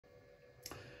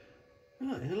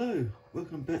Right, hello,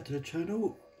 welcome back to the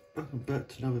channel, welcome back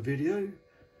to another video,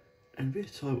 and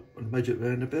this time on the Magic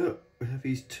Roundabout we have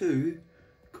these two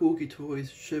Corgi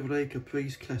Toys Chevrolet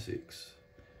Caprice Classics.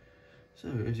 So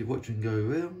as you're watching go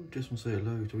around, just want to say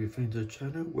hello to all your friends of the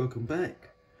channel, welcome back.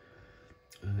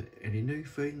 Any new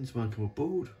friends, welcome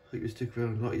aboard, hope you stick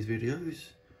around and like these videos.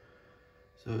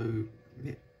 So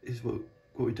yeah, this is what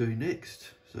we're doing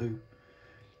next, so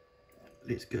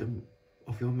let's get them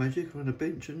off your magic on the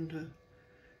bench and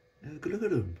have a good look at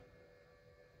them.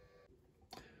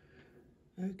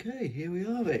 Okay, here we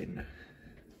are then.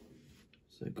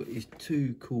 So I've got these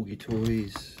two Corgi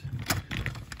toys.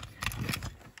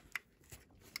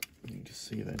 You can just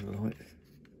see that in the light.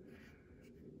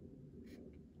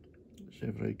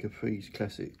 Chevrolet Caprice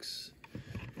Classics.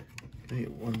 I think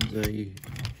one's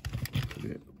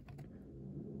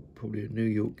probably a New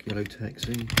York yellow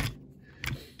taxi,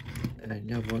 and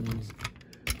the other one's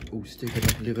all sticking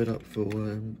up, livered up for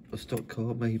a stock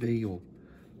car maybe, or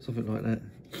something like that.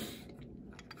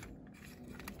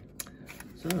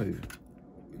 So,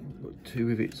 got two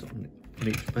rivets on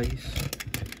each base.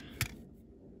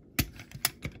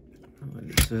 Right,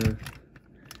 let's have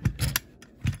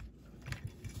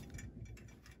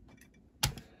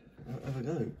a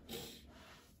go.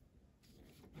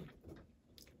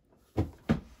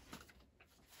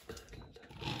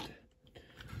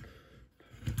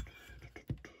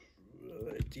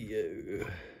 Rightio.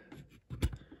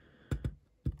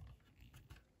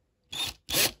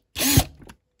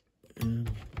 I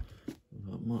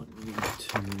might need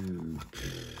to,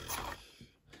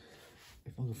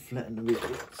 if I can flatten the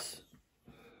rivets.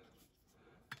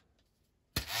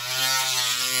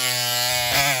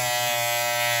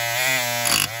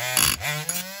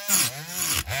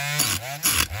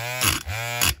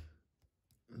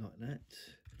 Like that.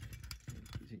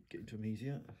 Get into them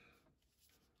easier.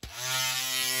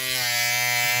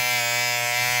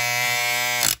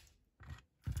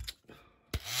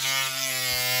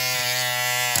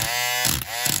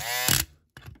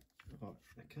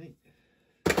 Okay.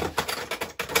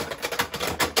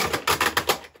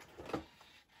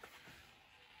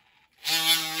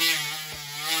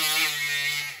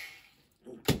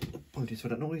 Apologies for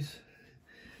that noise.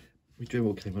 My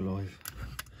Dremel came alive.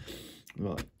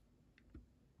 Right.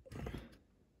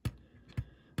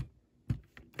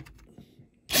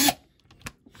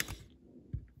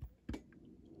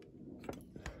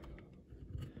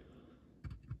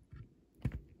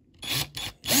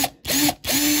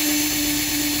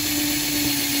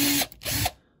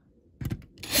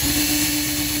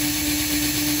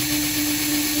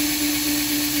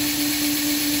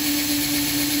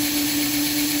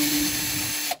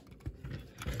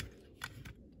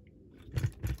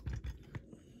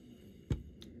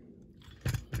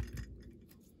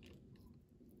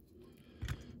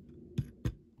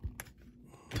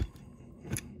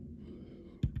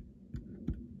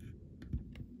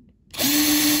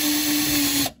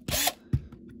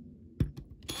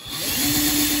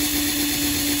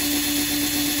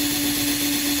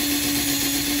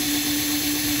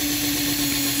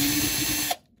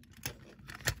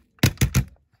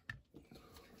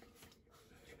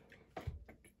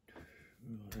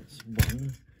 That's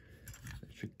one. That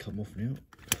should come off now.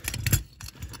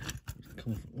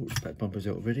 Come off. Oh, the back bumper's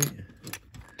out already.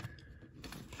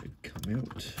 Should come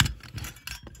out.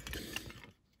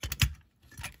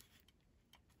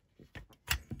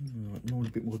 Right, more, a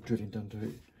bit more drilling done to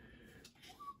it.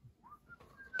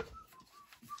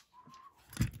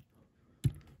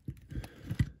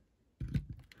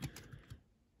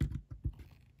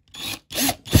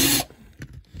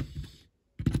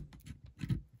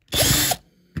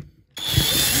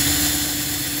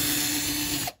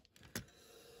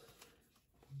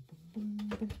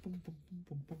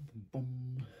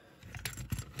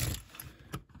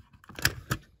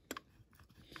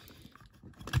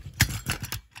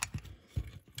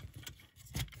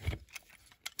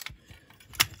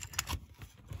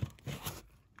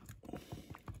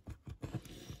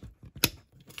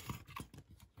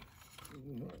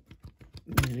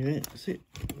 Nearly it, that's it.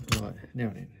 Right, now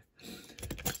then.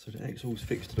 So the axle's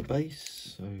fixed to the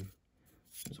base, so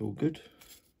that's all good.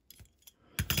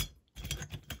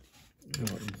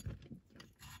 Right,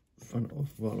 front off.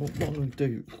 Right, what I'm going to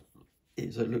do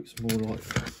is it looks more like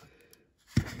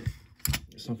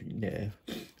something there.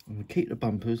 I'm going to keep the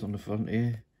bumpers on the front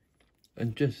here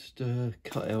and just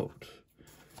cut out.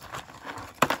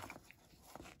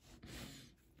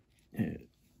 Yeah.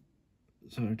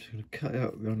 So I'm just going to cut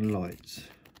out around the lights.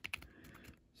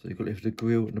 So you've got to lift the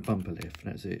grille and the bumper left,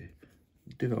 and that's it.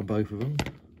 Do that on both of them.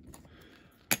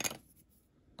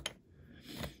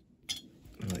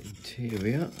 Right,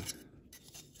 interior.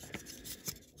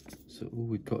 So all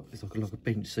we've got is like a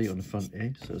bench seat on the front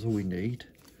here, so that's all we need.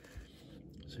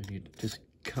 So you need to just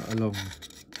cut along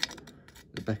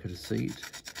the back of the seat.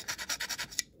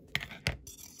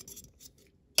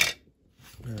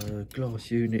 Glass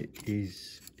unit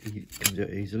comes out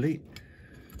easily.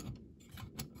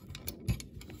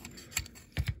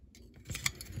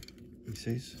 It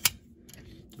says.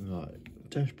 Right,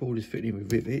 dashboard is fitting in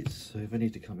with rivets, so if they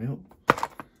need to come out.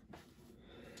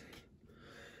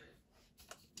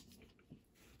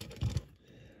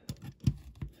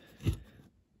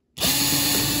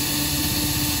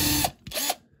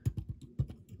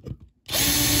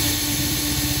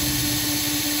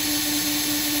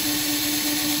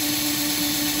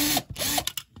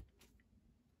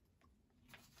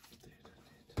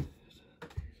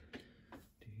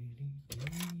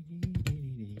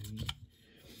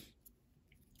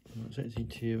 So that's the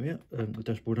interior, the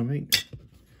dashboard I mean.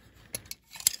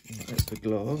 That's the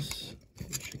glass,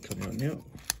 it should come out now.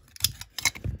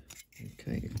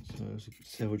 Okay, so there's a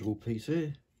salvageable piece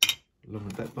here, along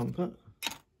the back bumper.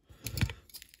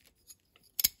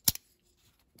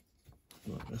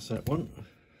 Right, that's that one.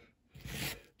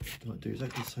 Might do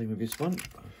exactly the same with this one.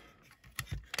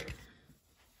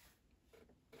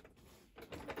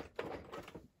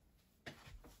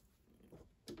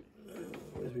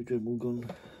 Where's my Dremel gone?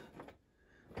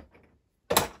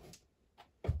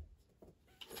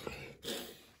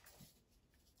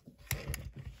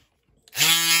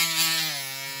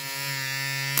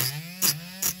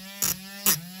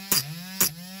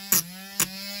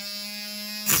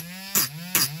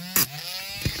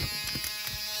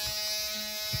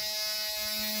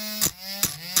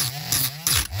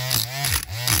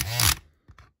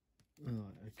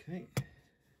 Okay.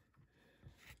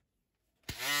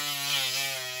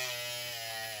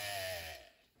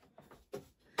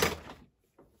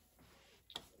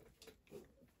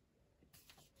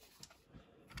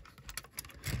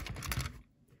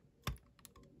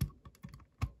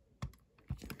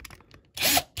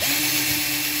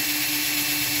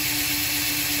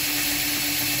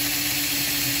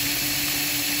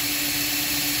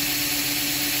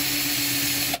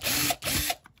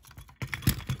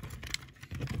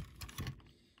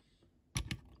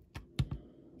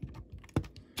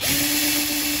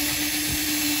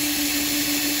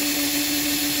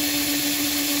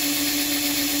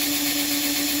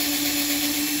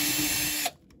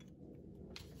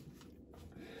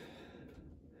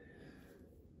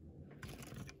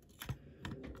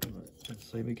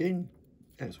 Same again,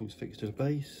 axle's fixed to the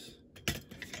base.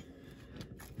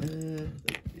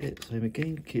 Yeah, same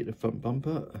again, keep the front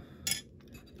bumper,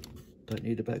 don't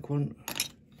need the back one.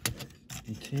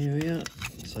 Interior,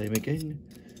 same again,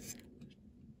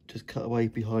 just cut away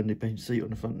behind the bench seat on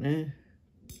the front there.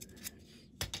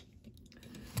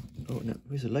 Oh no,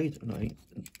 where's the later? No, I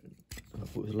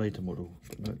thought it was a later model,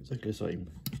 but no, exactly the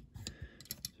same.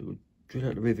 So we'll drill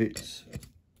out the rivets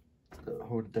that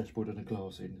hold the dashboard and the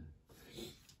glass in.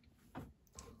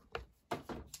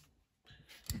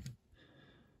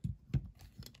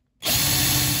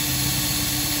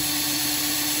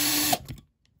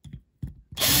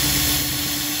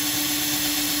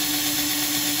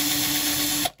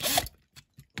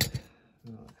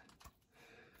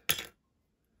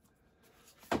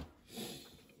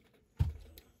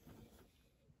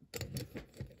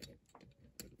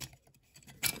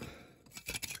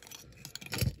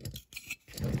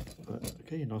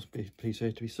 Okay, a nice piece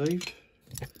here to be saved.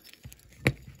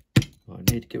 Right,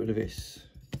 I need to get rid of this.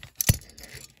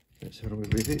 Let's have a look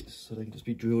with rivets so they can just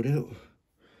be drilled out.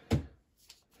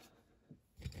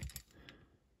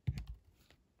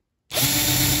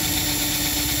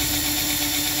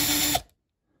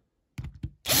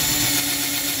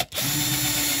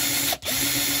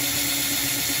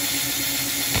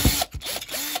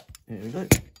 There we go.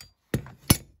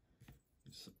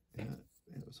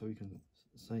 So we can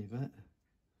save that.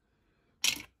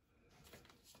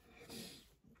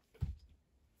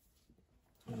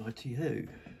 Righty-ho.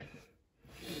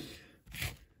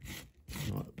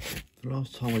 Right, the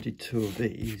last time I did 2 of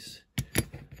these,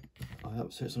 I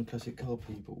upset some classic car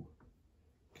people.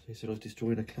 They said I was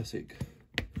destroying a classic.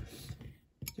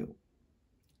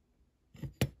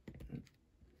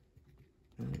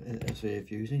 That's their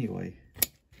views anyway.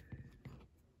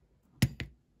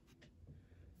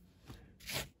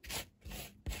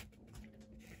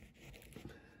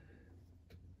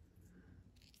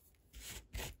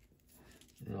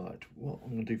 Right, what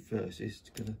I'm going to do first is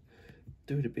going to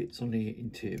do the bits on the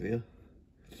interior,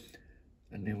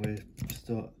 and then we'll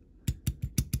start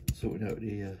sorting out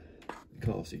the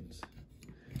castings.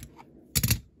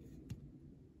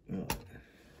 Right,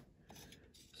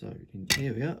 So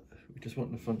here we are. We just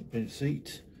want the front bench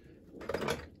seat.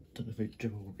 Don't know if the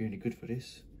Dremel will be any good for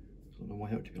this. It's on the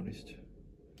way out, to be honest. Yeah,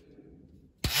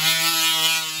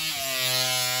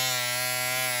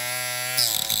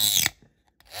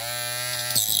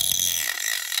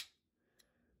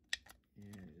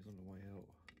 it's on the way out.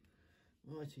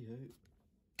 Righty-ho.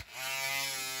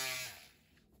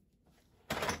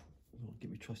 I'll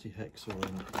get my trusty hacksaw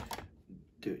and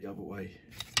do it the other way.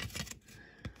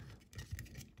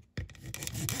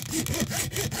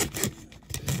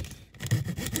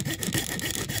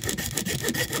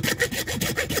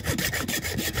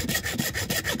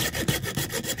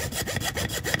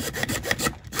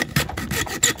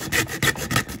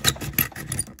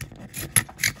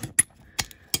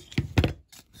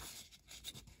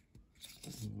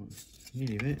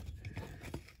 Nearly there.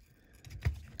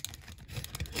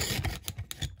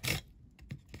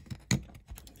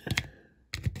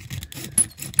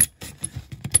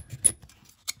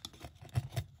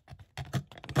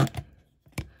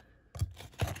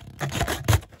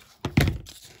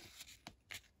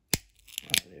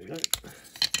 There we go.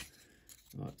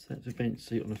 Right, so that's the bench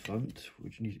seat on the front,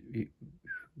 which we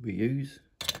use.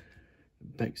 The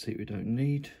back seat we don't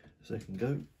need. Second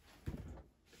go.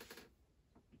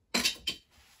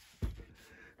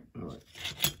 Right,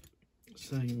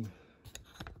 same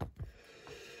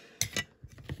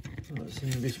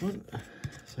this one,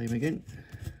 same again.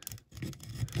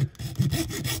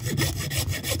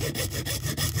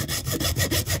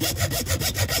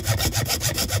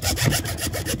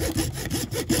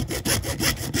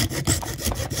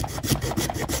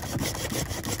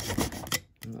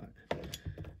 Right,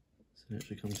 so it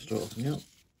actually comes straight off now.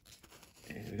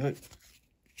 There we go.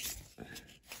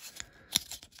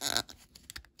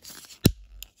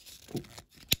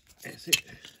 That's it.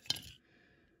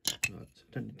 Right,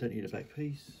 don't need a back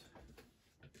piece.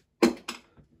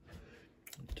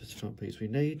 Just the front piece we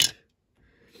need.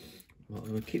 Right, I'm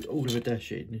going to keep all of the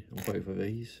dash in on both of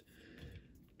these,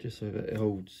 just so that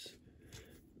it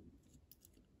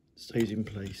stays in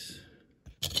place.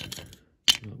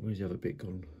 Right, where's the other bit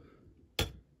gone?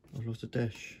 I've lost a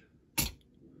dash.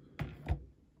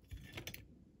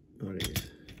 There it is.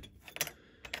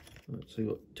 Right, so we've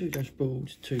got 2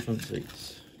 dashboards, 2 front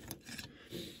seats.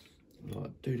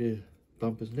 Right, do the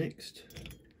bumpers next.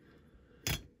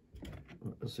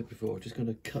 Right, as I said before, I'm just going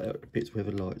to cut out the bits where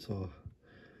the lights are.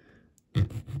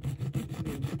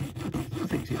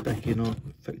 Fix it back in up,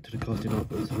 back to the casting up,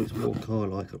 so it's more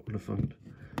car-like up on the front,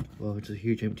 rather than just a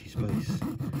huge empty space.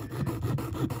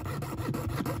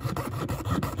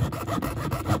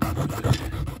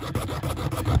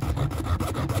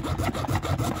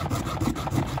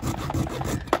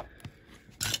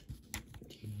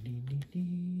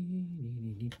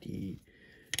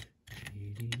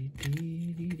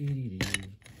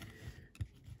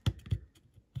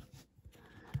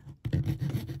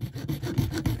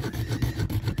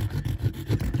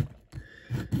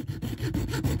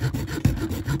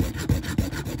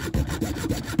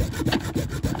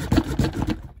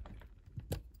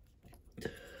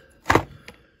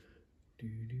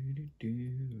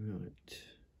 Right,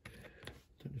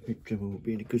 don't know if my Dremel will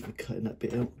be any good for cutting that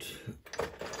bit out.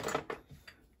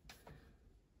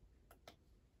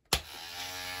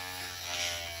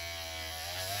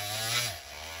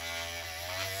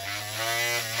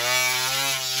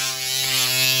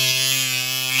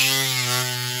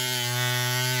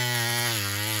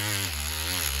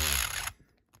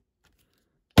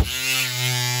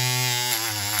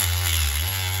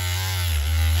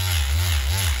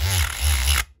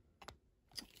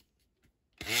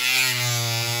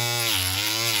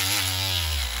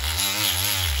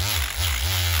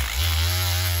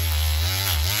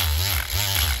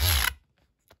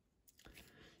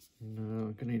 No,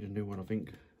 I'm gonna need a new one, I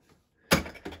think.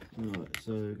 Right,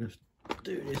 so I'm gonna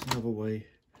do this another way.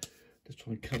 Just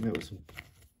try and cut me out with some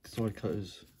side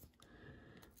cutters.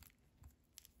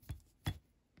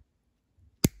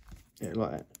 Yeah,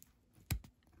 like that.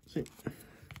 That's it.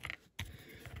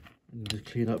 And just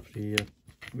clean up the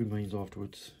remains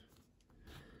afterwards.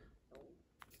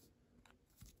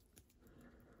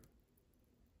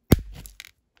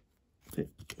 That's it.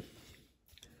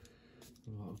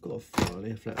 Right, I've got a file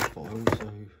here, flat file, so you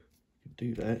can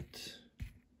do that.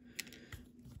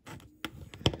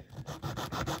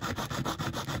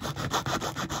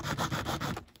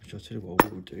 Which I'll tell you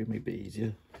what we'll do, make it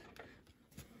easier.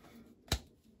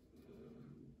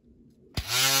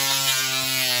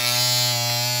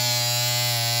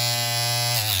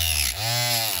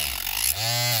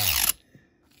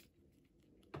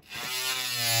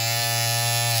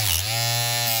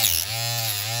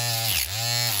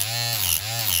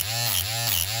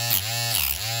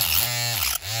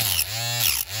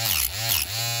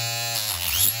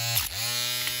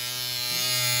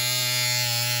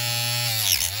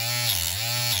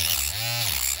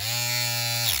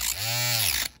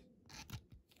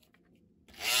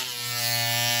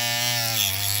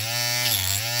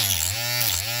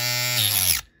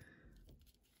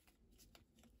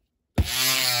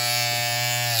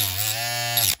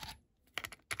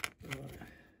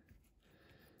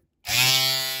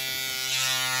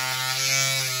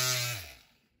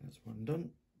 one done.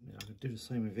 Now I can do the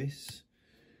same with this.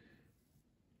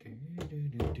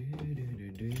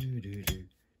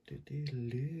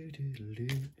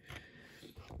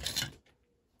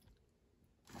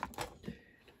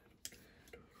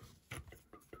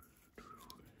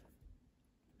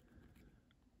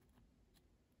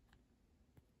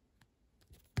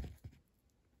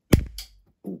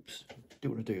 Oops,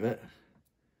 didn't want to do that.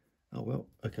 Oh well,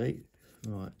 okay,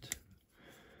 right.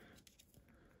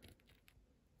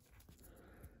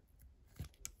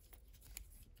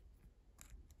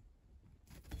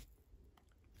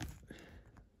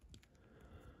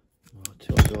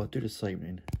 I'll do the same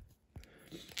then.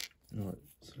 Right,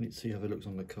 so let's see how it looks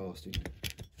on the casting.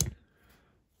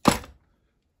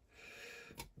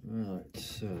 Right,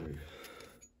 so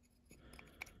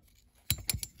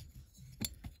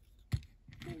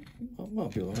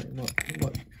might be alright.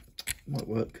 Might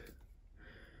work.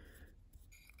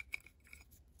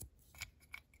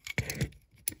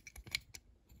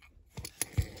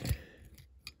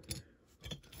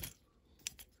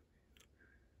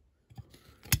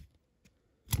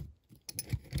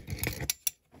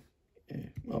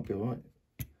 Might be alright.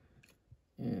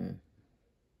 Yeah.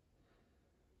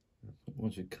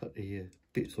 Once you cut the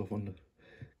bits off on the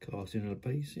casting of the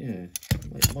base, yeah,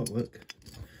 it might work.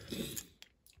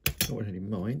 Not really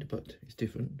mind, but it's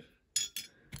different.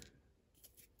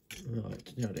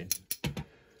 Right, now then,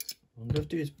 I'm going to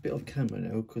do this bit of camera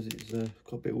now because it's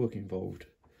got a bit of work involved.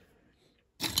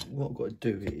 What I've got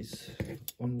to do is,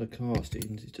 on the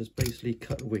castings, it's just basically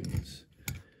cut the wings.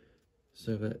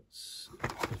 So that's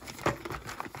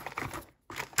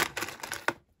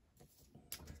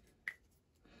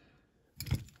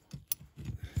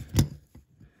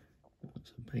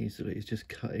basically it's just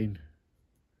cutting.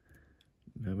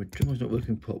 Now my drill's not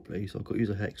working properly, so I've got to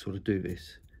use a hacksaw to do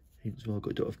this. Hence why I've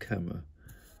got to do it off camera.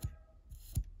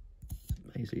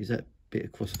 Basically, is that bit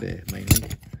across there mainly,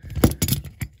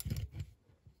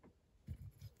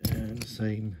 and the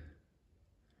same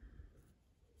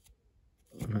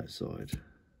on that side.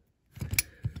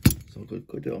 So I've got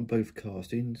to do it on both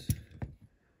castings,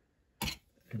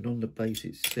 and on the base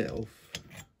itself,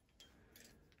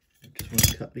 I just want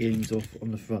to cut the ends off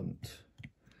on the front.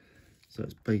 So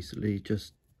it's basically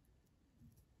just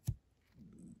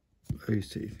those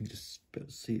two. You can just better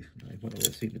see. No, you might not be able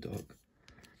to see in the dark.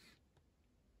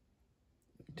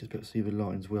 Just better see the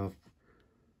lines where I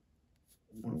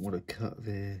want to cut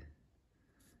there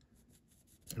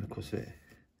and across there.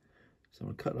 So I'm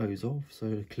going to cut those off so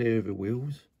they're clear of the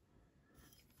wheels.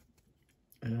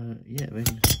 Yeah, I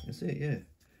mean, that's it, yeah.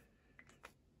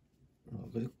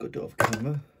 I've got to do it off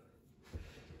camera.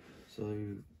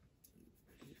 So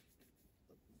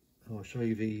I'll show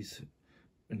you these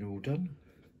when they're all done.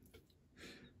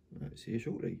 Right, see you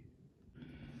shortly.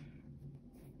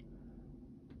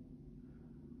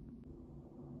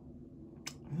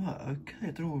 Right, okay, I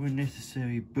don't know what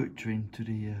necessary butchering to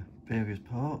the various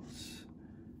parts.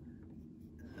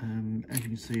 As you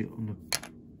can see on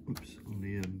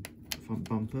the front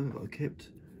bumper that I kept.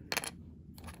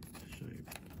 Show you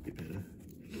a bit better.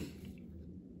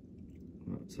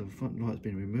 Right, so the front light's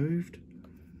been removed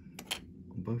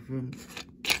on both of them.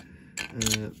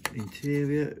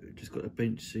 Interior, just got a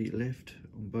bench seat left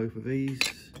on both of these.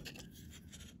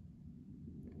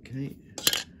 Okay.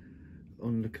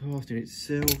 On the casting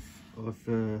itself, I've,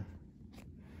 as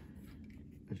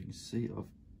you can see, I've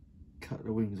cut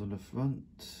the wings on the front.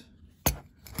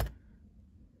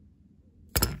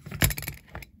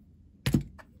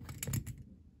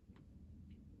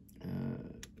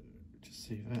 Just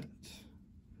see that.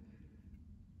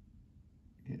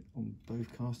 Yeah, on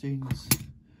both castings.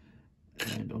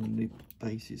 And on the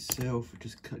base itself,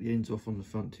 just cut the ends off on the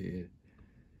front here.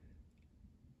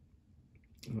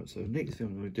 Right, so next thing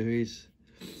I'm going to do is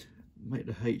make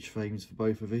the H frames for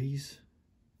both of these,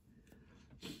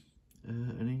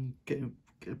 and then get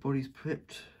the bodies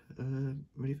prepped,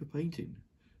 ready for painting.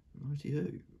 Righty-ho.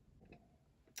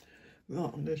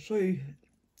 Right, I'm going to show you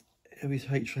how these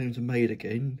H frames are made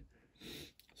again.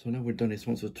 So I know we've done this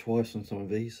once or twice on some of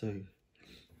these, so I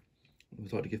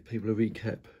would like to give people a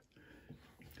recap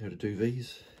how to do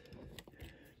these.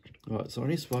 Right, so on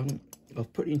this one,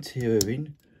 I've put the interior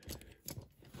in,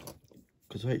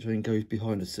 because the H-frame goes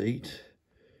behind the seat.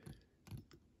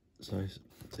 So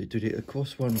you do it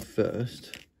across one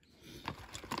first.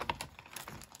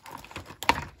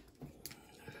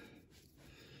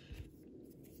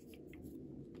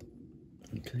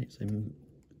 Okay, so it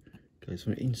goes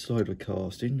from the inside of the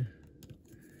casting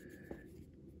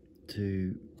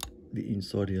to the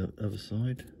inside of the other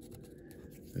side.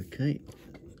 Okay.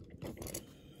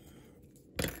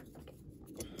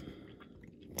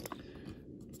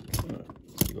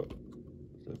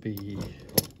 be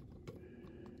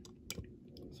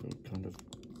sort of kind of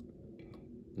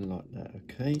like that,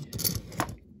 okay?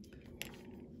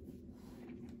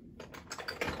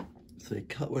 So you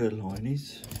cut where the line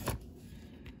is.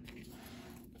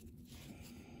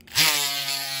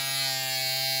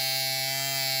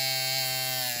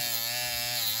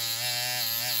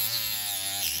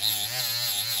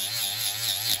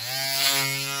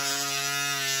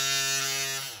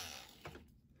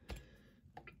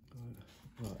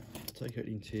 Right, take out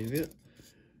the interior.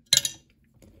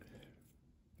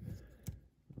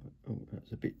 Oh,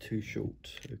 that's a bit too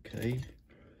short, okay.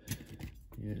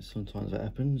 Yeah, sometimes that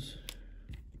happens.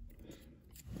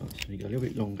 Right, so you go a little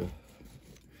bit longer.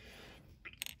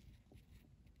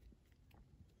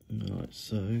 Right,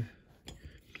 so you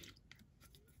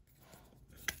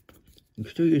can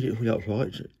still use it for the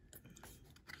upright.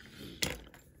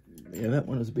 Yeah, that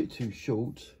one is a bit too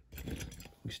short.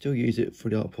 You can still use it for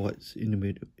the uprights in the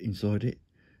middle, inside it.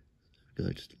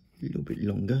 Go just a little bit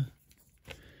longer.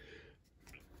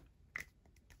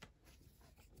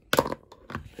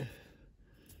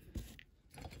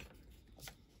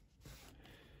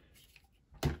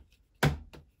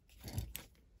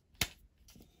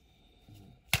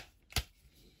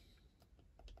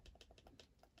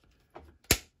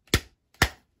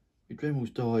 Your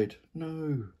Dremels died.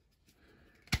 No.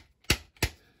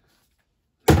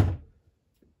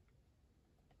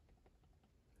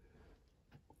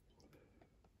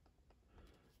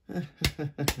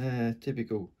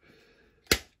 Typical.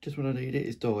 Just when I need it,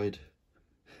 it's died.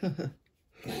 Oh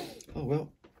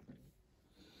well.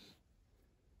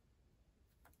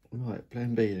 Right,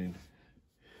 plan B then.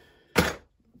 Right,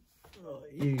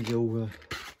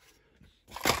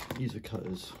 use the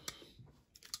cutters.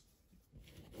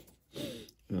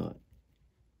 Right.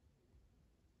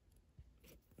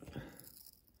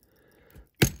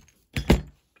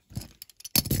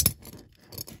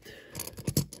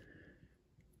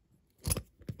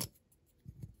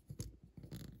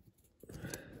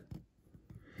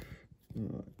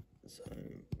 Right, so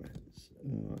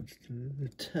that's a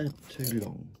tad too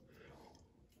long.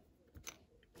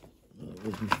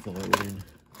 Where's my file in?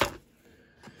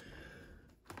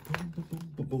 Boom, boom, boom,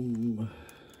 boom, boom.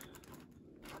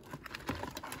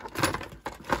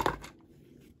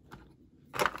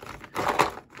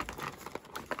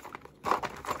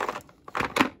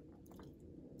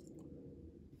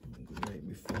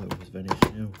 My file has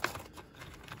vanished now.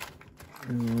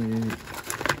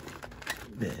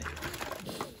 There.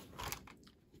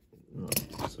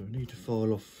 Right, so I need to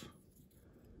file off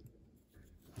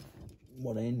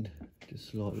one end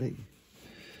just slightly.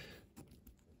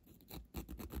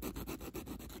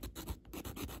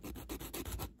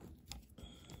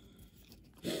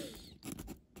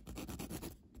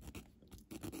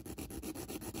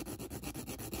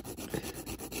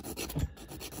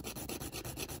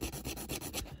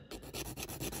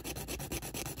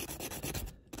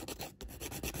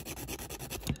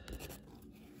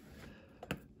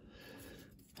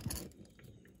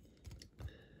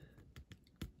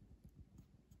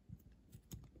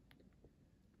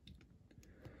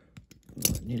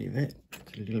 Right, nearly there,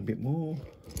 just a little bit more.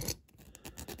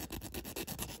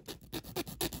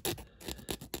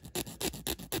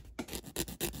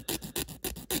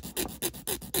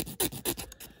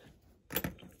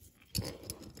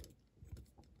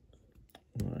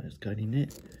 Right, it's going in there.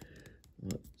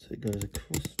 Right, so it goes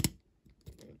across.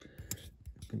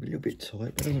 It's going to be a little bit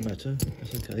tight, but it doesn't matter.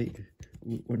 That's okay.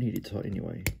 We'll need it tight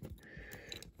anyway.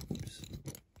 Oops.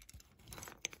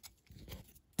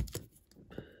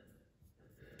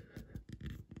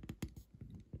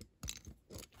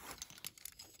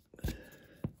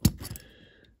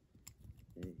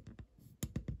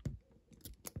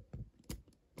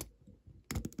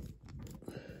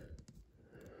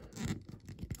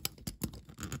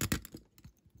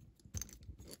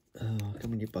 Oh,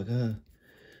 come on, you bugger.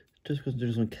 Just because I'm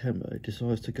doing this on camera, it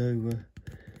decides to go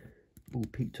all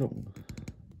peaked on.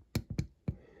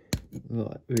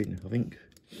 Right, we're in, I think.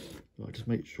 Right, just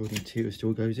make sure the interior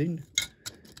still goes in.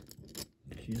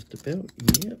 Just about,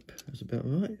 yep, that's about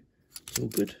right. It's all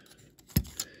good.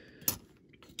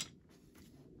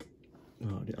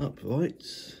 Right, the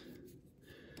uprights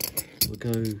will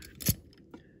go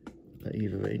at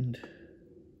either end.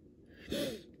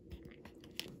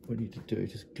 What you need to do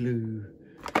is just glue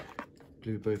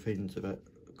both ends of that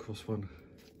across one.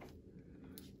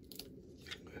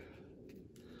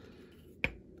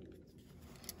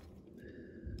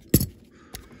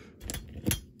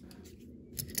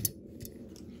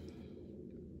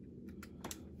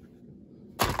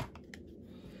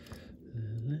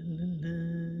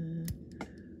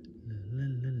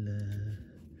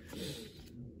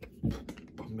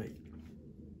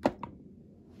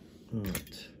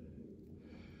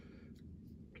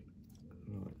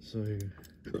 So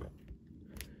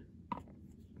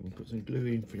we'll put some glue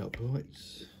in for the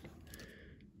uprights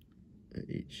at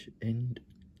each end,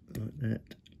 like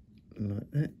that, and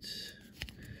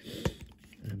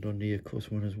on the across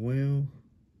one as well,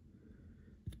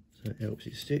 so it helps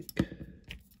it stick.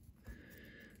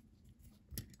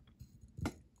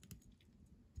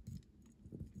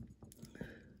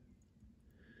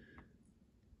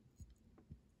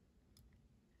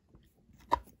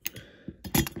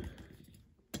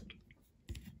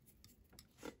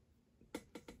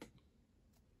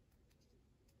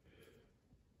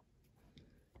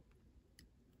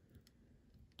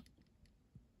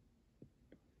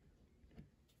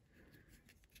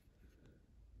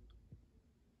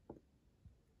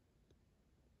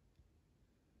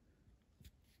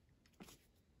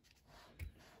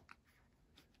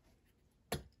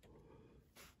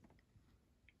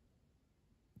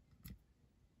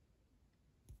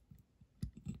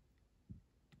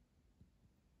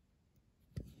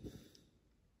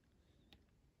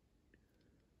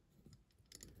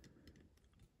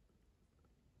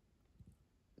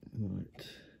 Right,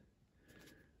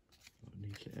 I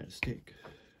need to let that stick.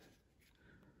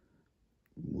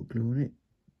 More glue on it.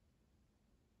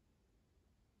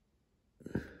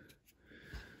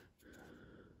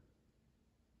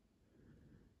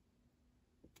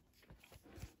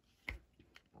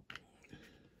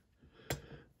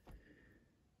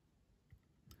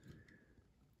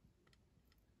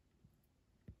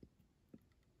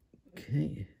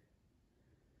 Okay,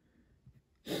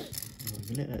 I'm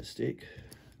gonna let that stick.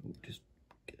 Just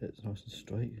get that nice and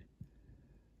straight.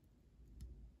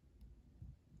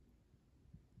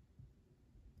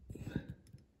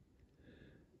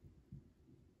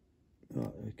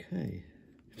 Right, okay.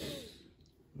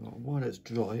 Right, while that's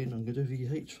drying, I'm going to do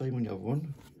the H-frame on the other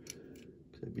one,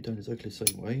 because it'll be done exactly the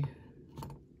same way.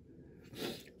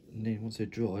 And then once they're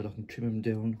dried, I can trim them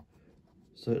down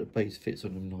so that the base fits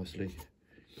on them nicely.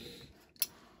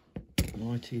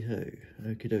 Righty-ho,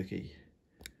 okie dokie.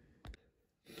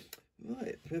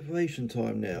 Right, preparation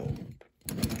time now.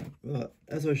 Right,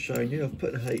 as I was showing you, I've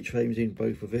put the H-frames in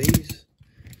both of these.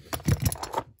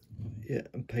 Yeah,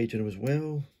 and painted them as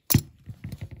well. So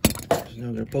now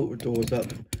I'm going to bolt the doors up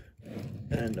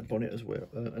and the bonnet as well,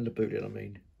 and the boot lid I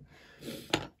mean.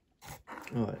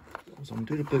 Right, so I'm going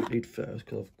to do the boot lid first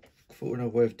because I've thought another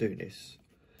way of doing this.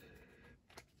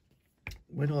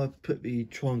 When I put the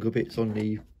triangle bits on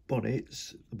the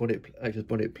bonnets, the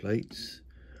bonnet plates,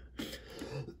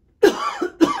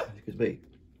 excuse me,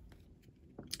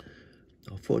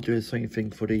 I thought I'd do the same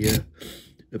thing for the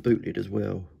boot lid as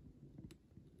well.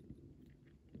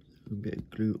 A bit of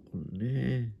glue on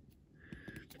there.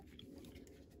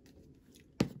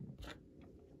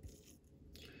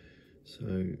 So,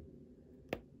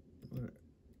 right.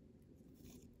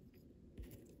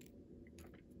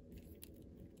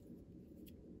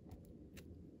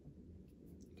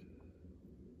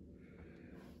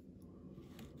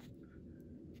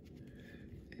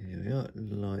 Here we are,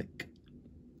 like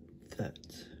that.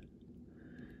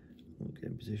 I'll get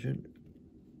in position.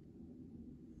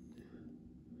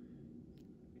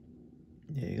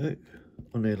 There you go,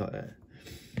 on there like that.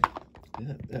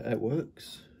 Yeah, that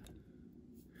works.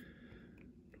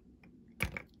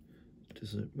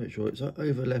 Just make sure it's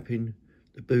overlapping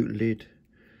the boot lid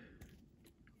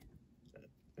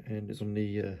and it's on the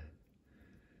yeah,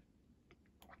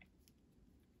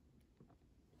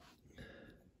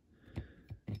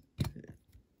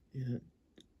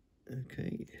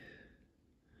 okay.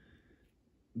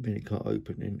 Then it can't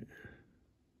open then.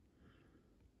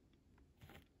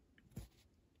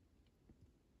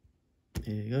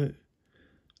 There you go.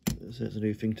 So that's a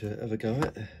new thing to have a go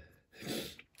at.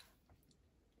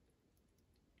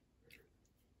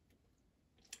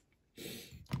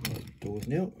 Right, doors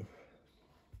now.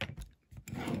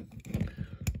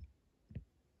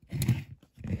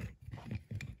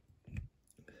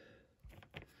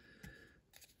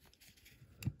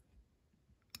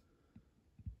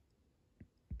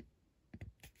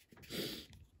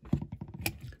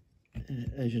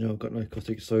 As you know, I've got no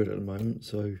caustic soda at the moment,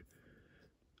 so I'm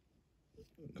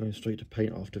going straight to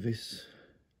paint after this.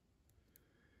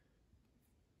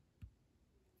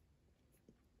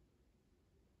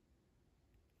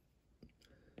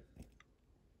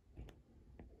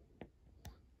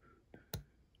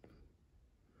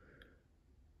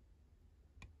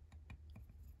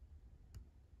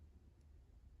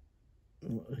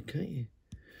 Okay,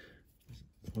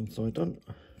 one side done.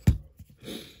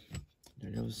 Now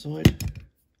the other side.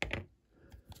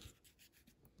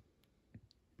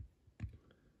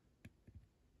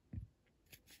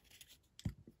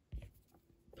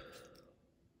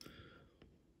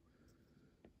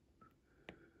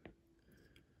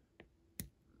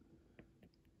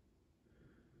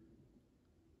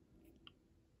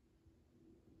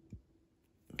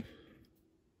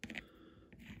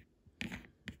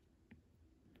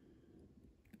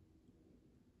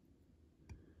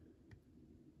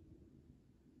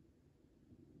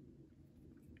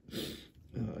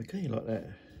 Okay, like that.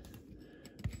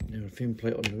 Now a thin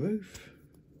plate on the roof.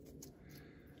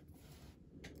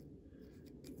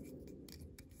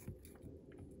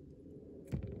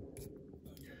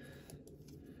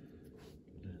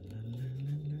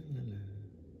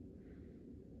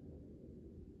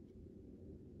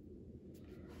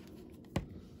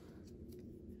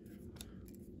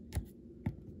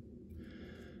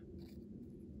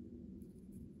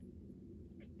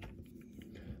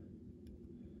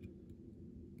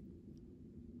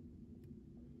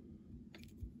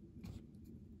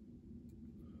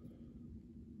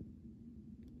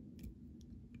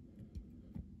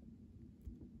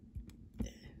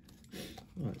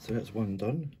 Right, so that's one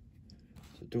done.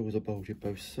 So doors are bolted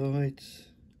both sides.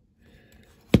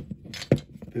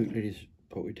 Boot lid is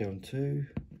bolted down too.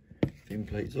 Thin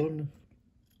plates on.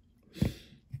 Now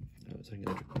let's hang it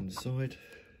on the side.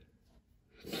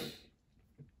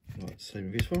 Right,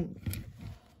 same with this one.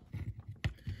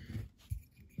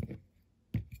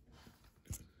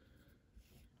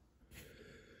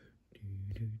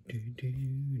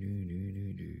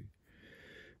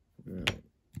 Right.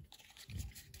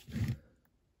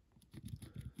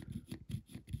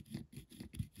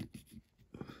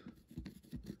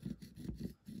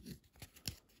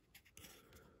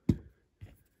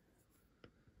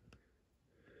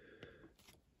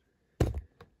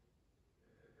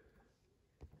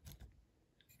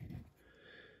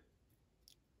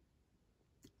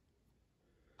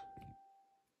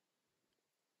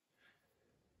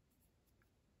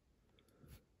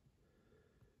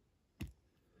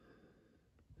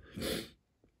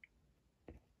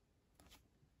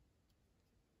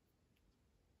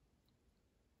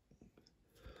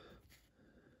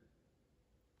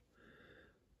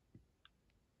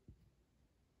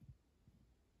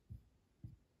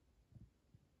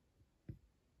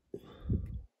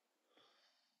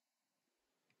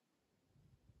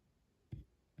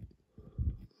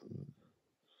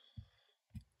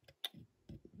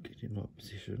 Get in that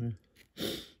position.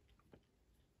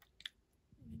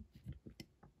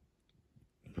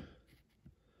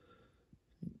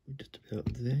 Just about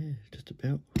there, just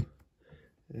about.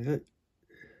 There we go.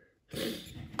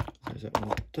 There's that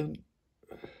one done.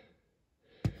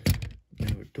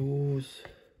 Now the doors.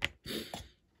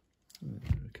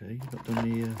 Okay, not done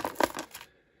the.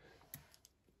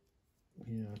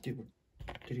 Yeah, I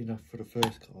did enough for the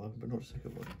first car, but not the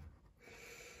second one.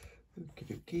 Okie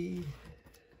dokie.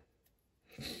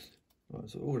 Right,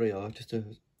 so all they are, just a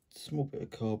small bit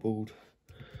of cardboard.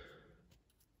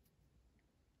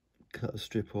 Cut a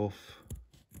strip off.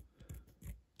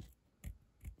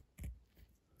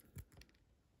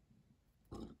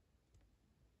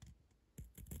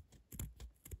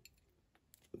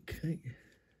 Okay.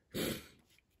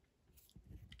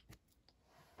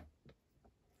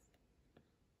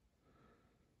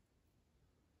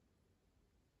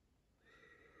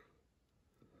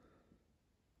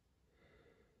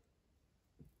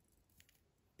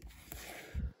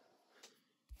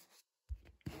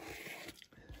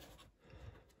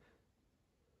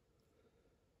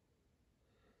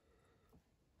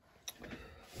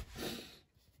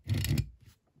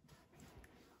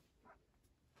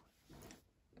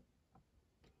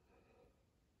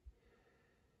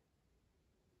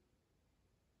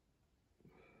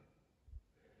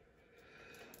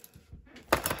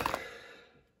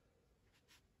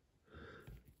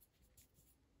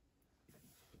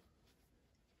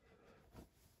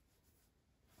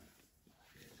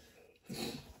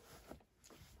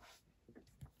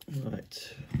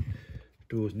 Right,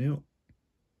 doors now.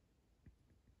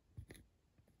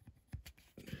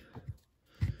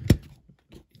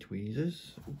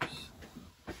 Tweezers. Oops.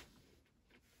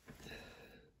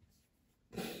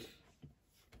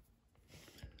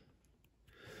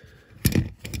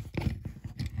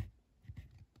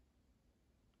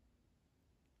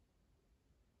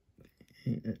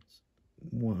 That's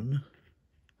one.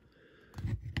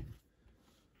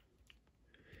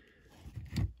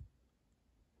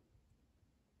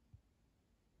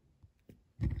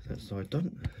 That side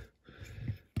done.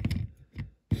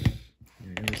 Now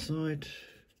the other side.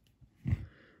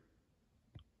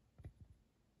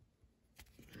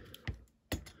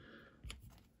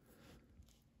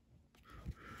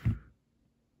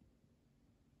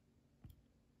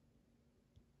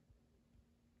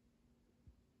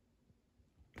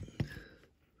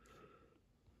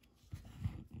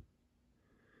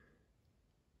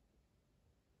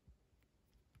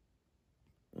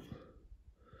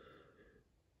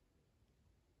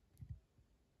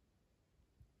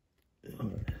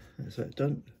 Alright, that's that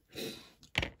done.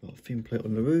 Got a thin plate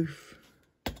on the roof.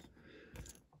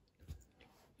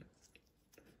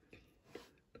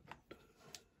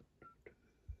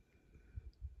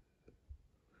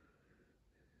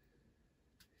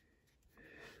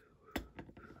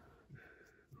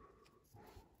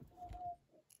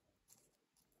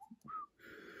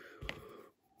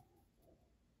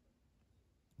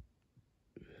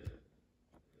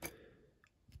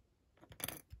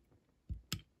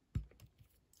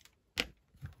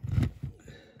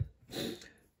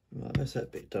 that's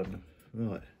that bit done.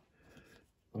 Right,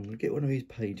 I'm going to get one of these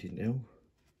painted now.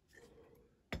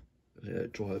 Let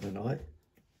it dry overnight.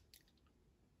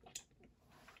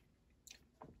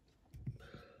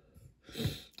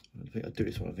 I think I'll do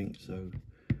this one, I think, so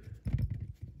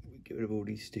we get rid of all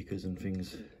these stickers and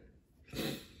things.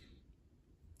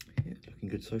 Yeah, looking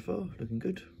good so far, looking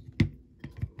good.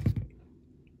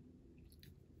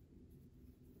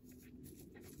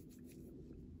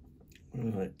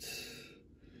 Right.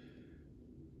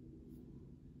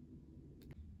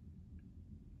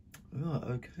 Right,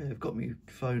 okay, I've got my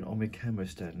phone on my camera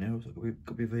stand now, so we've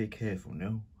got to be very careful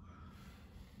now.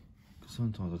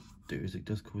 Sometimes I do this, it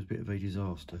does cause a bit of a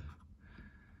disaster.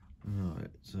 Right,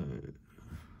 so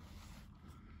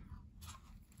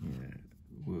yeah,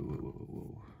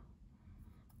 whoa.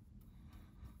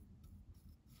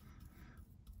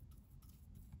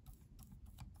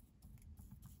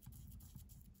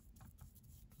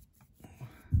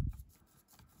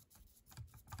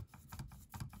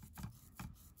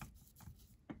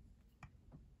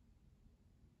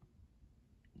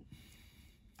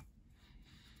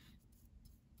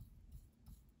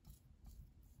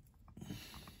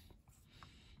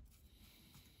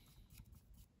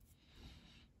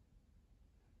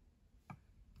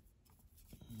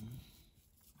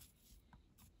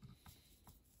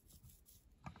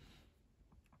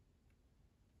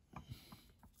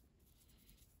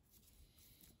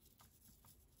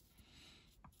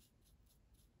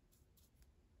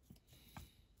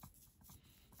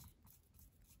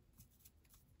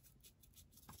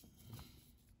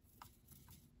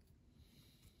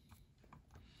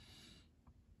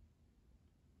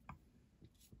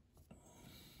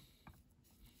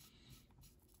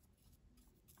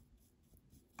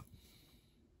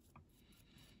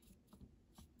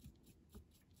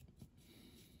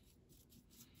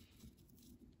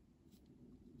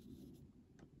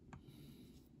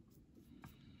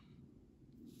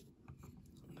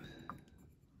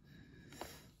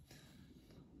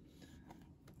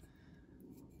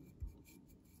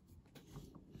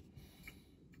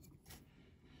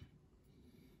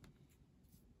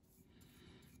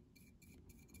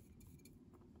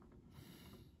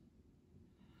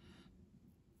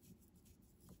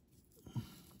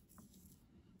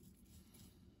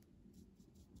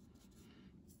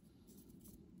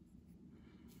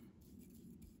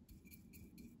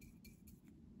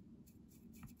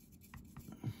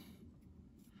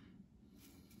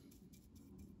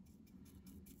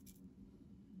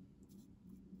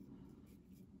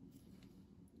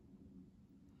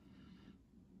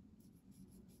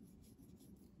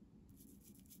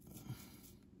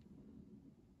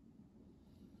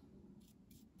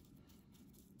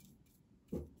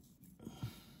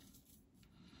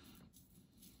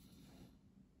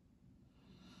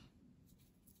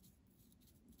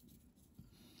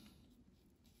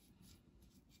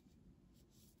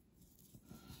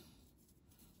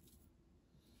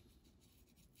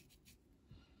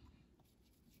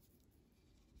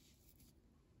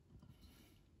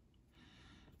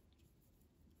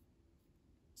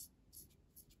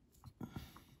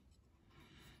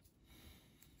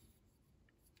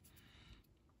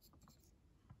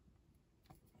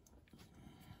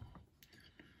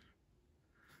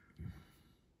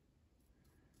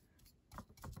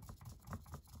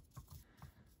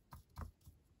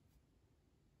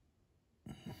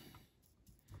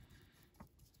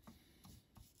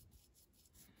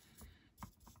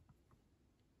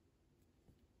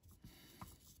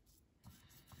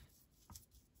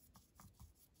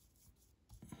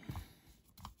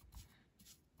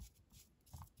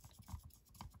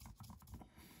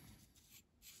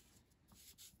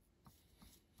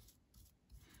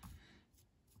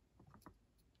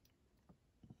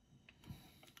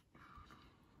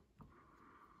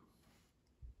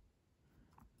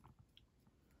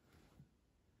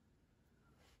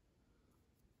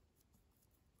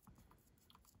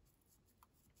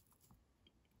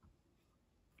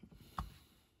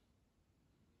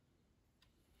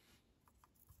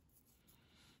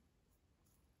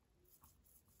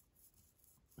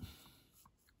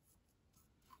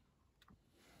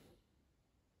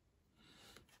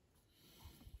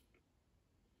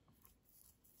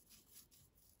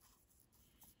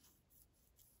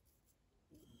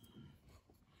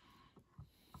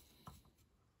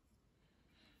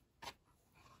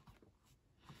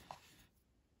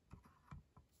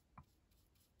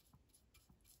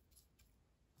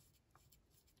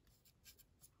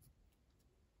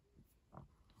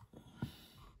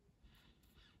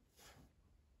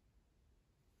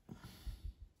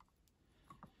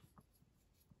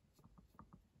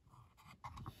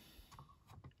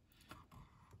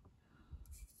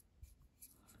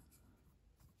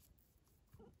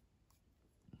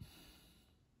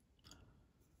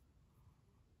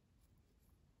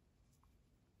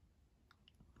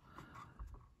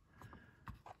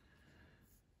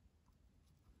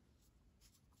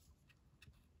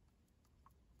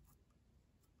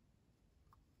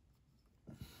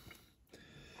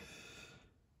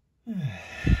 Right,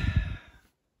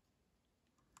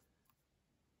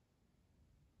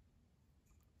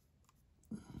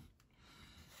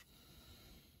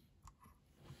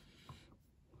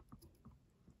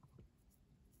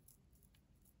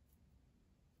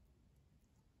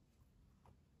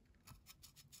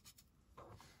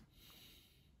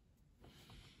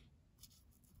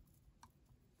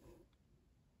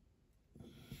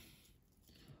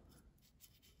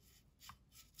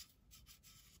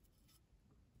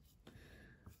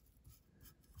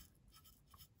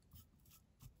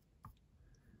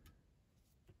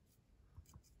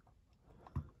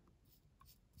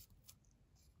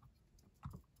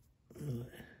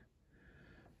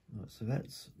 so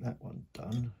that's that one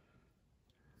done.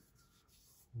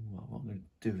 What I'm going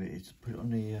to do is put it on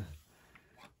the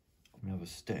another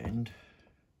stand.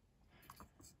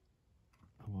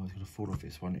 Otherwise it's going to fall off.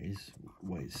 This one is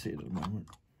the way it's sitting at the moment.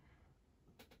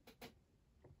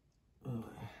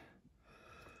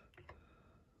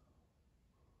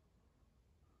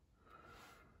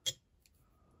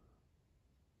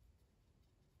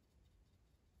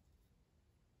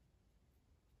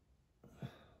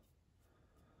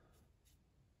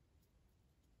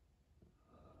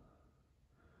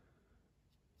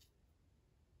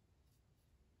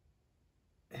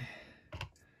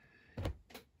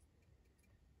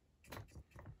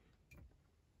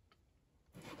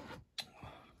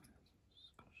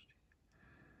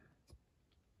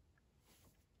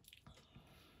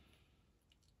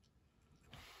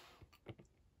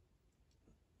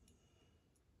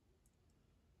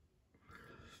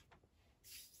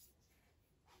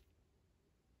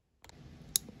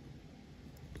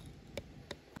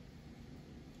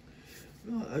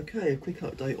 Right, okay, a quick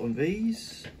update on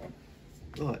these.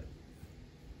 Right,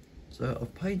 so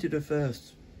I've painted the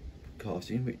first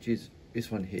casting, which is this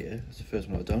one here. That's the first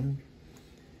one I've done.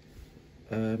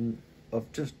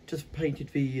 I've just painted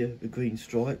the green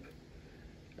stripe,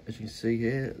 as you can see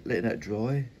here, letting that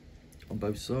dry on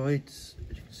both sides.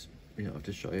 As you can see, I'll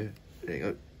just show you. There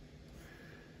you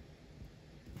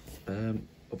go.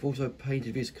 I've also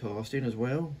painted this casting as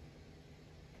well,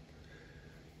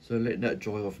 so letting that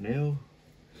dry off now.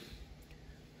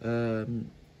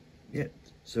 Yeah,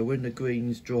 so when the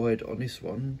green's dried on this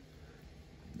one,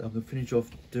 I can finish off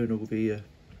doing all the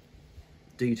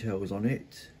details on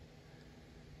it,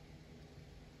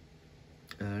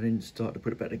 and then start to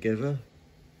put it back together,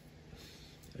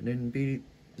 and then be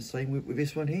the same with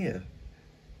this one here.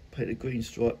 Paint a green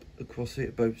stripe across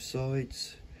it, both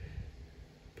sides,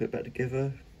 put it back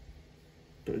together,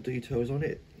 put the details on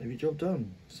it, have your job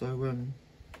done. So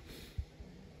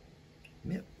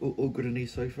yeah, all good on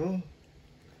these so far.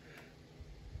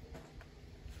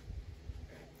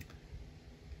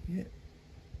 Yeah,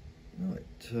 right,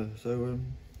 so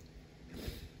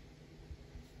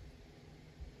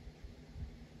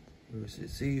we'll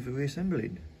see for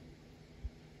reassembling.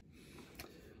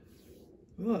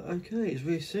 Right, okay, it's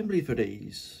reassembly for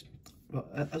these. Right,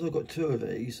 as I've got two of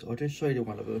these, I'll just show you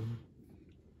one of them,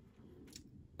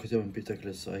 because they're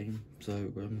exactly the same.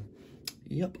 So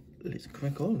yep, let's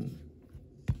crack on.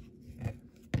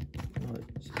 Right,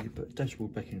 so you put the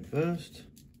dashboard back in first.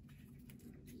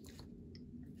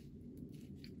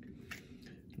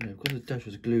 Now, because the dash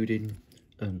was glued in,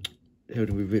 held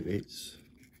in with rivets,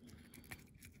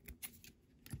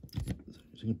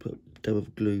 so I'm going to put a dab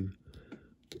of glue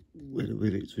where the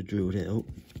rivets were drilled out.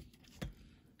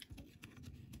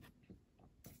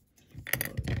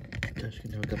 Right, dash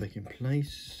can now go back in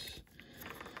place.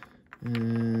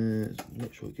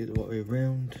 Make sure I get the right way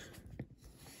around.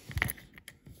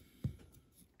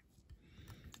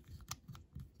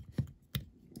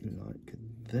 Like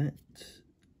that.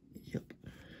 Yep.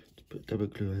 Just put double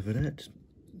glue over that.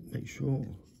 Make sure.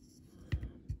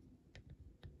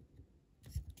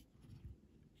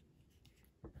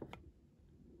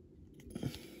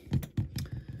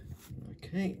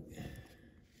 Okay.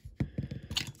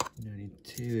 Now the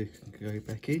interior can go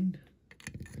back in.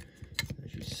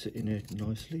 That should sit in there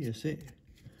nicely. That's it.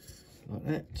 Like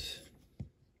that.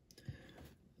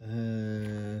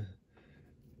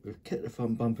 We've kept the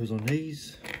front bumpers on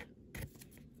these.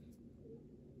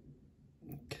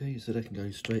 Okay, so they can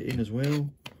go straight in as well.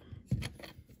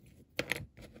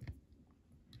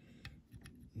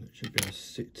 That should be able to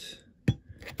sit.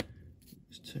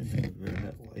 Let's turn it over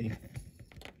that way.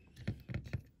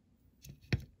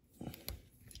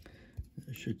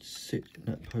 That should sit in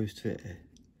that post there.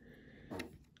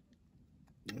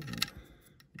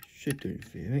 Should do in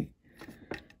theory.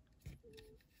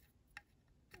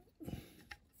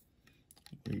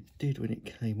 It did when it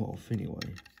came off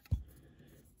anyway.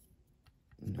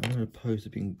 I know the post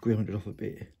had been grounded off a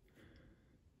bit.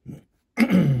 Right,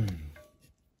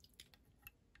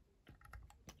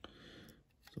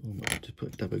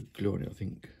 put double glue on it, I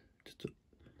think, just to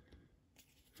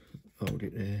hold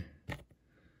it there.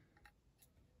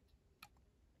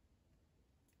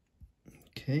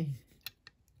 Okay.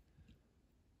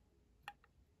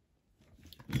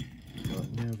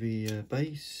 Right, now the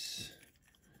base,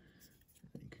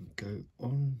 it can go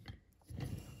on,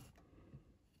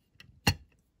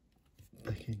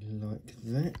 back in like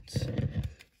that.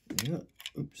 Yeah,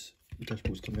 oops, the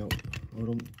dashboard's coming out. Hold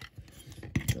on.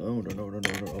 Hold on.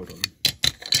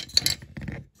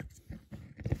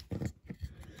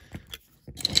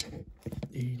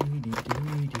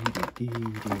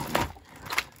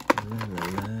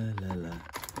 La la.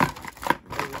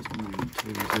 There's my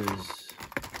tweezers.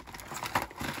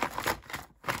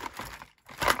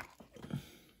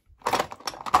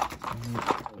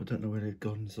 I don't know where they've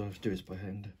gone, so I have to do this by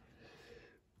hand.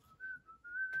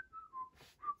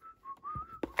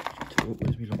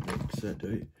 Where's my lock box? That do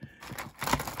it.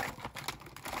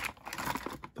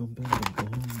 Boom.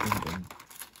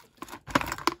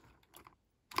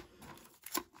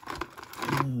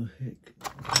 Oh heck,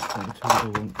 that's the tool I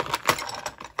want.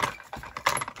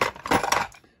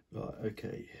 Right,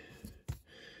 okay.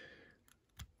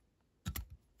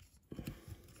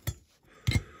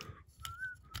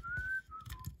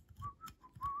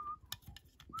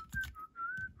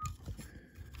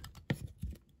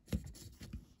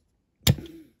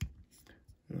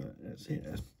 Right, that's it,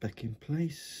 that's back in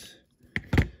place.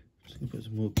 Just gonna put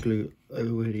some more glue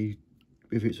over where the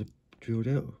rivets are drilled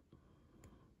out.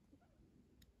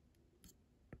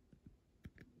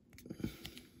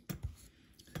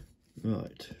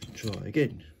 Right, try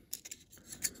again.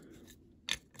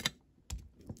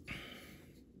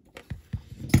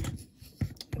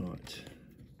 Right.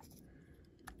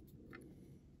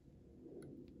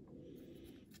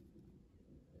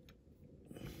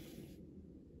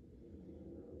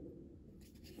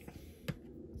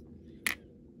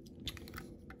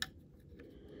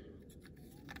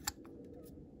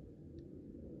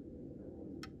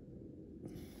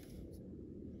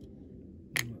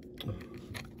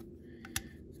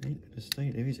 Ain't gonna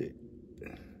stay there, is it?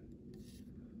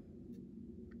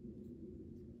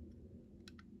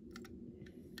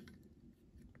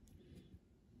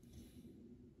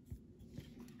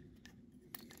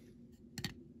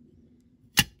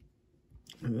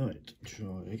 Right, try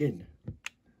again.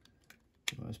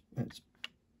 Right, that's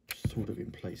sort of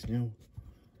in place now.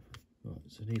 Right,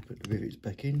 so I need to put the rivets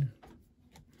back in.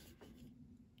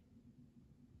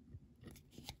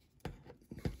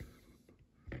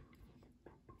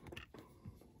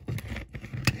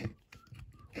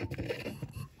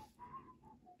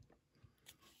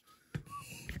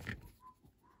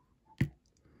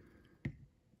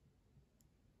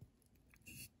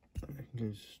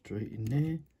 Goes straight in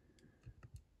there,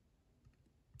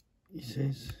 he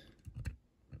says.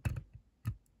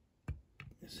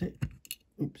 That's it.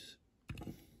 Oops.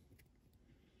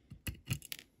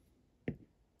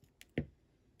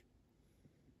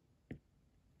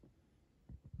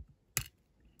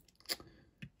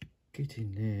 Get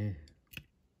in there.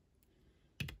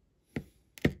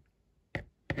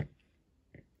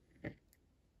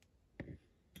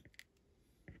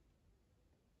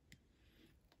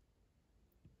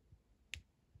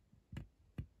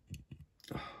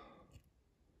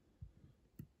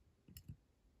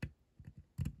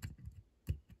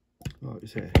 Right,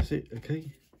 it's there. That's it.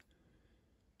 Okay.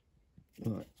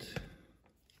 Right.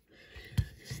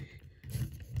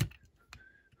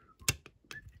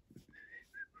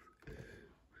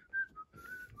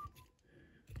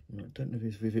 I don't know if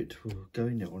this rivet will go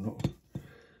in there or not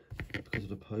because of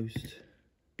the post.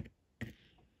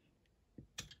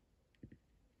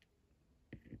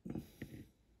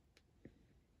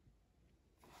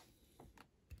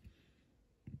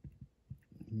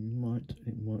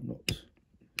 It might not.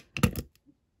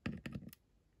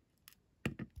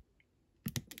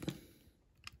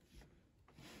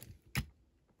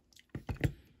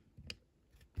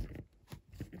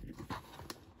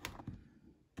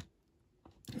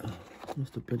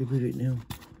 Lost a bloody rivet now.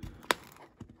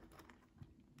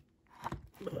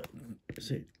 Right,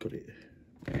 that's it, got it.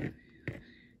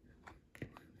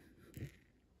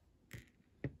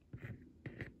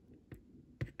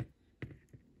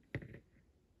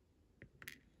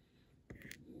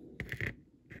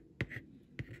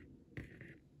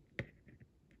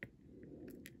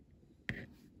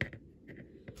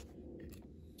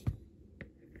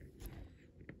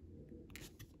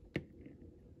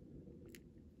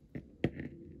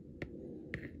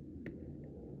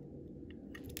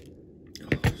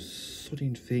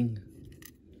 Sodding thing.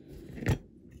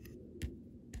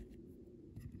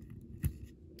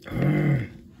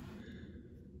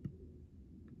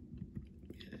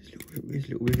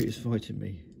 whether it's fighting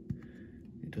me.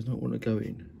 It does not want to go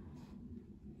in.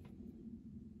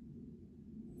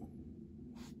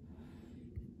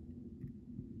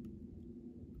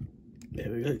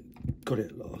 There we go. Got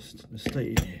it at last. Now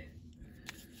stay in here.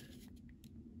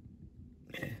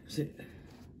 Yeah, that's it.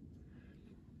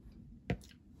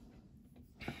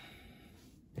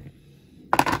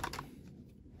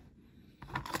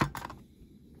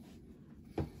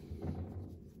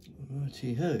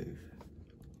 Righty-ho.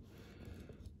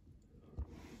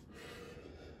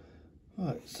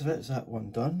 Right, so that's that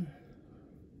one done.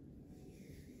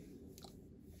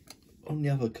 On the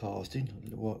other casting,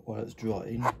 while it's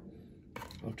drying,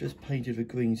 I've just painted a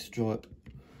green stripe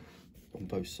on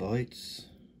both sides.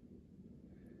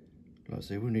 Like I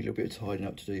say, we'll need a little bit of tidying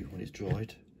up to do when it's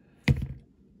dried.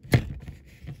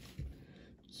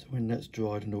 So when that's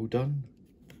dried and all done,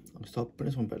 I'll start putting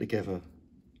this one back together.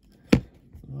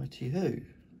 Righty-ho.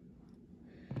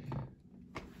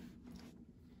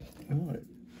 Alright.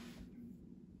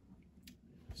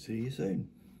 See you soon.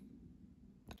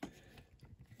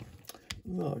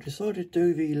 Right, I've decided to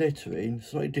do the lettering a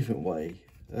slightly different way.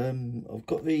 I've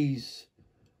got these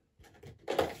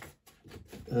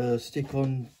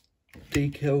stick-on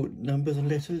decal numbers and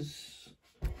letters.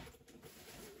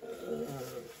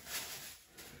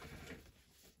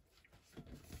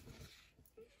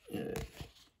 Yeah,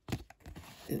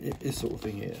 this sort of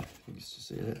thing here. You can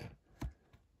see that.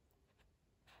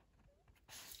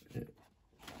 Yeah.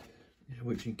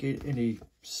 Which you can get any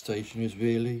stationers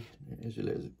really. There's your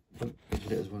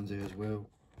letters ones there as well.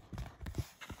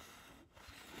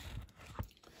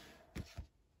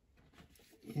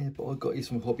 Yeah, but I got these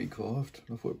from Hobbycraft.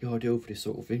 I thought it'd be ideal for this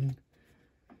sort of thing.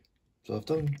 So I've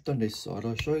done this side.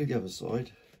 I'll show you the other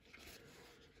side.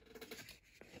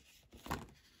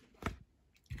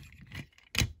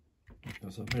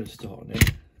 So I've made a start on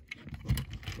it.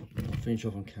 I'll finish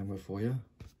off on camera for you.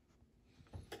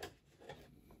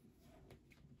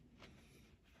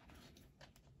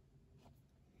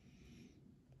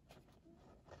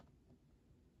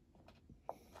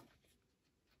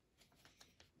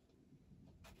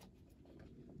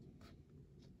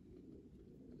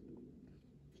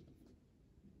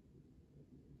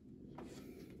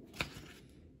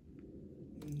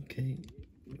 Okay,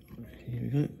 here we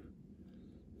go.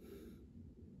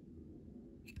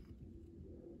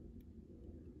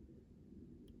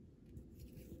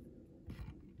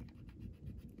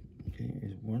 Okay,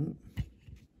 here's one.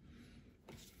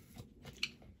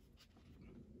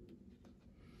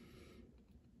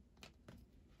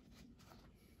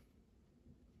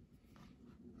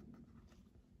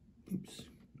 Oops,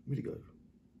 where'd it go?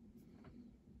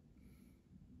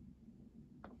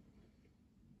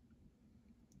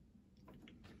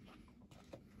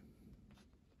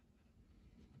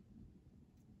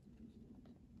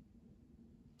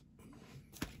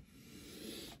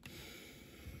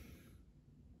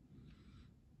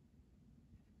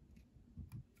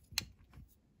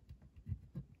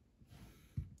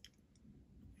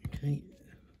 Okay.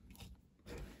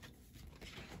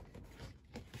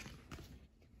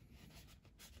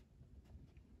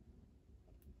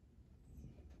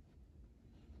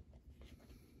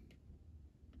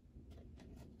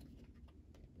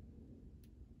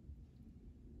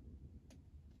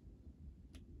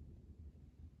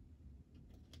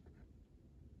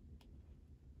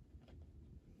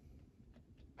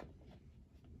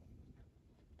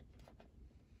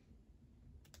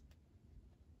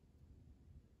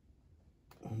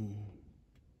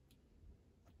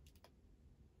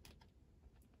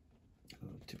 Oh,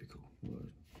 typical word.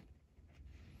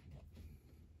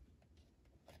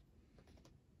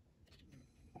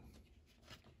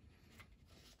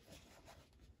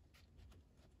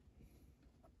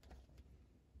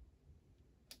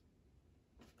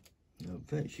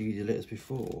 I've actually used the letters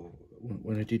before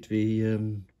when I did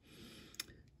the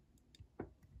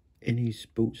any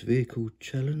sports vehicle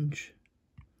challenge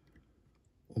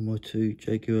on my two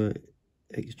Jaguar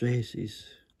XJS's.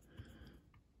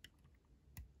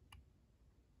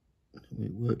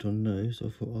 It worked on those, so I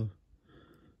thought I'd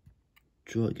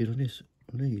try it again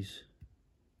on these.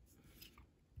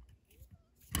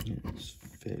 Yeah, it's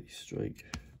fairly straight.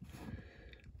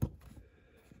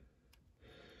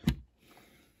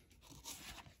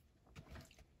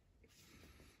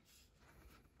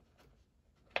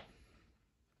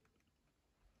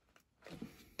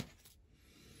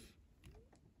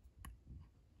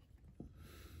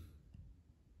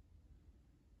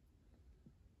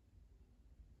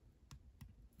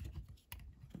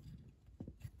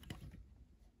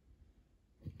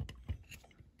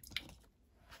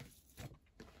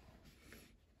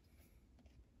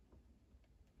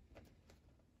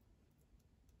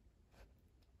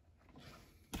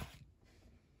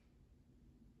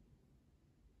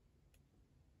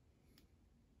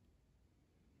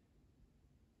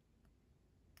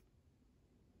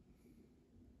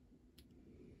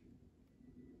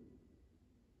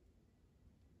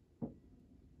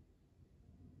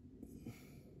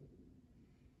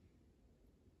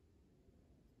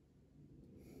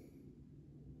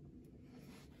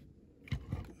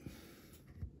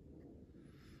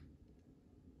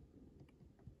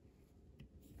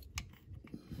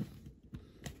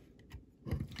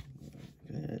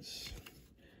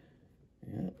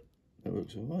 yeah, that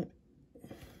looks all right.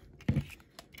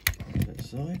 That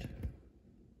side.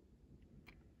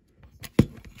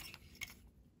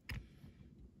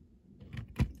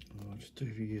 I'll just do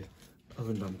the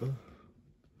other number.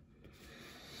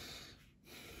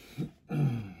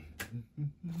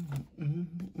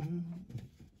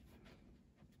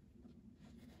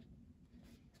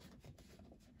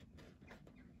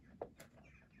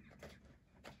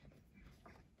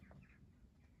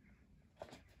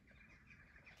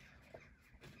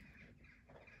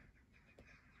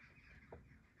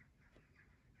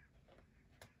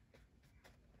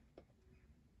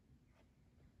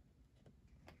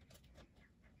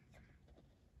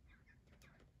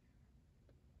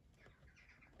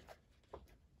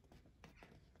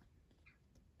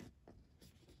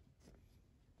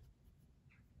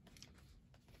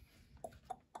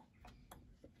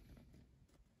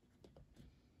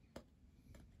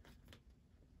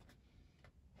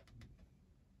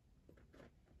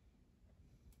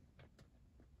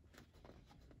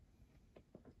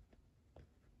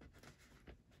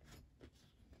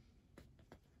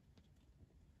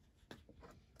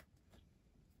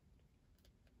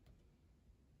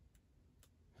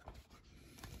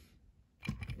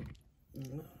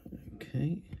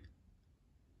 Okay.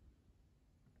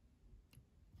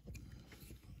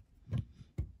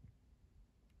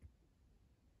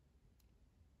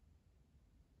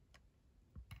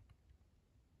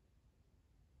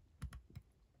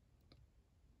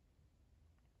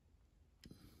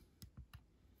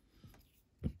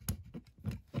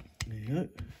 There you go.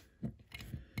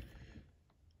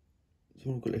 So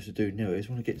all I've got left to do now is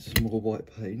want to get some more white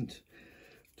paint.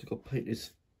 So I've got to paint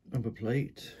this number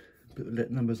plate, put the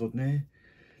let numbers on there,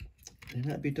 and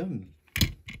that'd be done.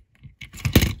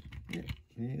 Yeah,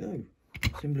 there you go.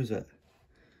 Simple as that.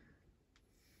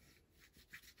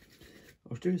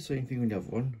 I'll do the same thing on the other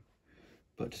one,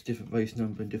 but just different race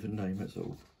number and different name, that's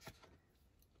all.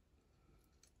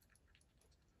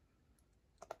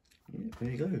 Yeah, there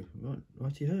you go. Right,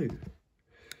 righty-ho.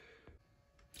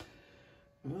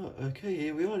 Right, okay,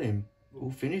 here we are then.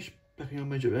 All finished, backing our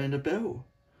major roundabout.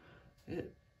 Yeah.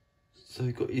 So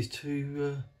we've got these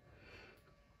two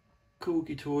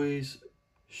Corgi Toys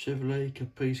Chevrolet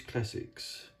Caprice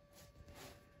Classics.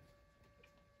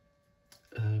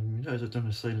 You notice I've done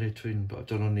the same lettering, but I've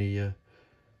done on the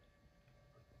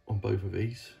on both of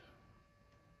these.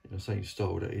 You know, same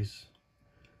style that is.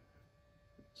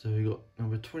 So we've got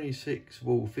number 26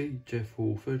 Wolfie, Jeff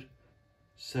Walford,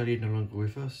 Sally no longer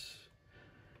with us,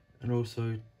 and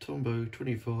also Tombo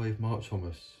 25 Mark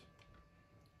Thomas.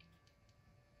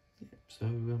 Yep,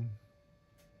 so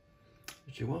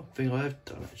actually one thing I have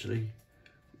done actually,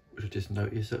 which I just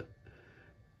noticed, that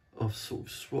I've sort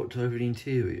of swapped over the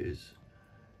interiors,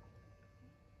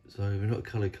 so we're not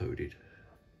colour coded.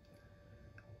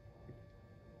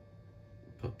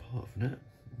 But apart from that,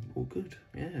 all good,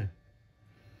 yeah.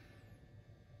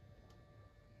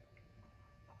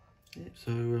 Yeah,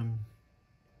 so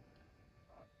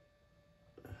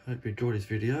I hope you enjoyed this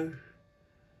video.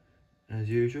 As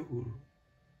usual,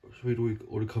 I'll read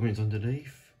all the comments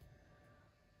underneath.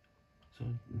 So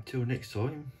until next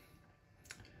time,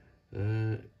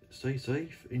 stay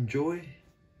safe, enjoy,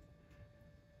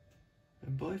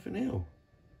 and bye for now.